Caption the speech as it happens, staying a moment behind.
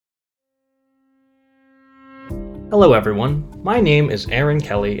Hello everyone, my name is Aaron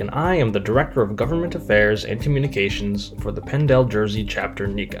Kelly and I am the Director of Government Affairs and Communications for the Pendel Jersey Chapter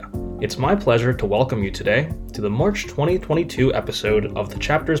NECA. It's my pleasure to welcome you today to the March 2022 episode of the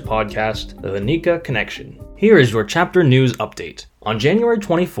Chapter's podcast, The NECA Connection. Here is your Chapter News Update. On January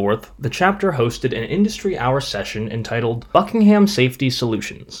 24th, the Chapter hosted an Industry Hour session entitled Buckingham Safety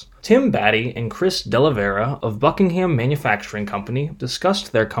Solutions. Tim Batty and Chris Delavera of Buckingham Manufacturing Company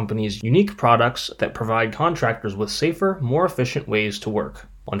discussed their company's unique products that provide contractors with safer, more efficient ways to work.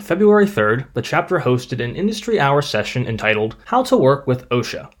 On February 3rd, the Chapter hosted an Industry Hour session entitled How to Work with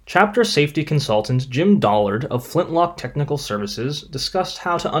OSHA. Chapter Safety Consultant Jim Dollard of Flintlock Technical Services discussed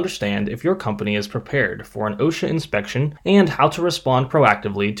how to understand if your company is prepared for an OSHA inspection and how to respond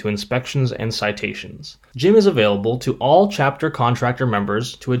proactively to inspections and citations. Jim is available to all Chapter contractor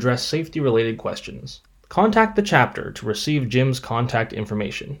members to address safety-related questions. Contact the Chapter to receive Jim's contact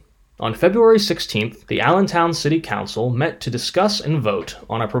information. On February 16th, the Allentown City Council met to discuss and vote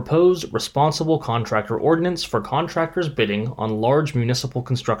on a proposed responsible contractor ordinance for contractors bidding on large municipal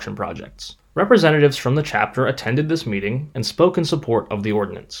construction projects. Representatives from the Chapter attended this meeting and spoke in support of the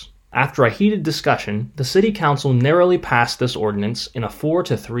ordinance. After a heated discussion, the City Council narrowly passed this ordinance in a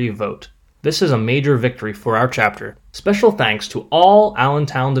 4-3 vote. This is a major victory for our Chapter. Special thanks to all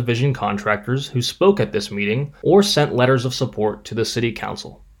Allentown Division contractors who spoke at this meeting or sent letters of support to the City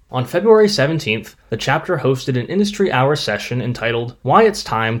Council. On February 17th, the Chapter hosted an Industry Hour session entitled Why It's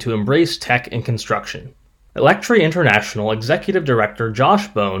Time to Embrace Tech in Construction. Electri International Executive Director Josh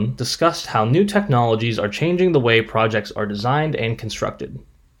Bone discussed how new technologies are changing the way projects are designed and constructed.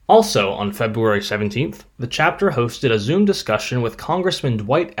 Also on February 17th, the Chapter hosted a Zoom discussion with Congressman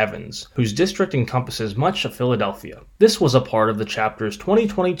Dwight Evans, whose district encompasses much of Philadelphia. This was a part of the Chapter's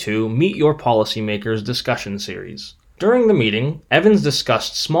 2022 Meet Your Policymakers discussion series. During the meeting, Evans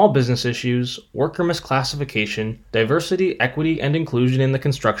discussed small business issues, worker misclassification, diversity, equity, and inclusion in the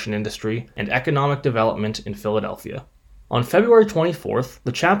construction industry, and economic development in Philadelphia. On February 24th,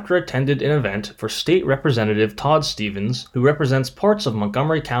 the Chapter attended an event for State Representative Todd Stevens, who represents parts of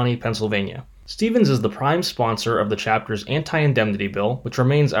Montgomery County, Pennsylvania. Stevens is the prime sponsor of the Chapter's anti-indemnity bill, which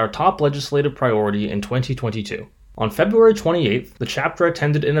remains our top legislative priority in 2022. On February 28th, the Chapter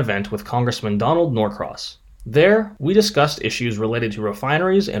attended an event with Congressman Donald Norcross. There, we discussed issues related to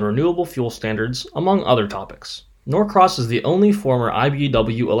refineries and renewable fuel standards, among other topics. Norcross is the only former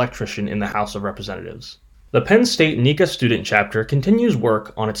IBEW electrician in the House of Representatives. The Penn State NECA Student Chapter continues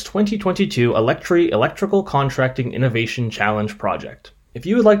work on its 2022 Electri Electrical Contracting Innovation Challenge project. If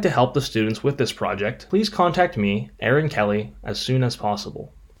you would like to help the students with this project, please contact me, Aaron Kelly, as soon as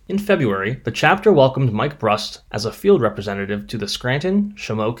possible. In February, the Chapter welcomed Mike Brust as a field representative to the Scranton,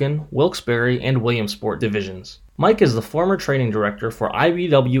 Shamokin, Wilkes-Barre, and Williamsport divisions. Mike is the former training director for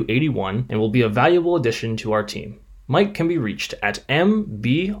IBEW 81 and will be a valuable addition to our team. Mike can be reached at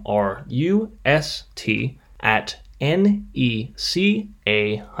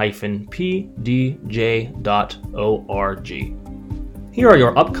mbrust@neca-pdj.org. Here are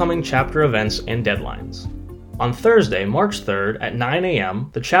your upcoming Chapter events and deadlines. On Thursday, March 3rd at 9 a.m.,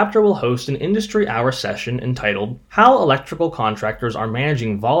 the Chapter will host an Industry Hour session entitled How Electrical Contractors Are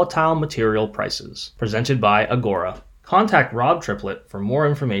Managing Volatile Material Prices, presented by Agora. Contact Rob Triplett for more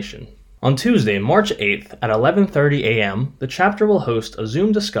information. On Tuesday, March 8th at 11:30 a.m., the Chapter will host a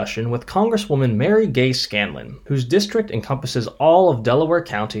Zoom discussion with Congresswoman Mary Gay Scanlon, whose district encompasses all of Delaware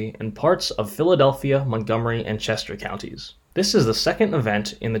County and parts of Philadelphia, Montgomery, and Chester counties. This is the second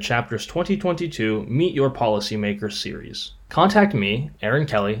event in the Chapter's 2022 Meet Your Policymakers series. Contact me, Aaron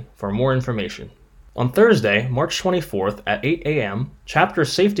Kelly, for more information. On Thursday, March 24th at 8 a.m., Chapter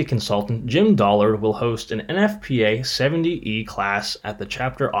Safety Consultant Jim Dollard will host an NFPA 70E class at the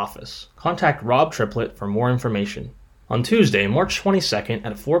Chapter office. Contact Rob Triplett for more information. On Tuesday, March 22nd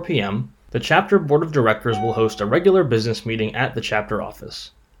at 4 p.m., the Chapter Board of Directors will host a regular business meeting at the Chapter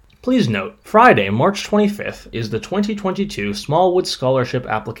office. Please note, Friday, March 25th is the 2022 Smallwood Scholarship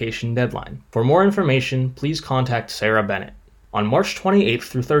Application deadline. For more information, please contact Sarah Bennett. On March 28th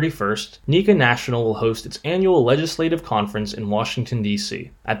through 31st, NECA National will host its annual legislative conference in Washington, D.C.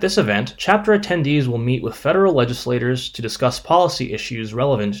 At this event, Chapter attendees will meet with federal legislators to discuss policy issues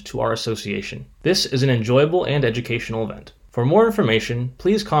relevant to our association. This is an enjoyable and educational event. For more information,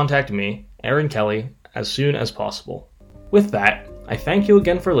 please contact me, Aaron Kelly, as soon as possible. With that, I thank you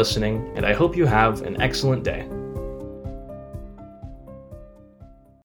again for listening, and I hope you have an excellent day.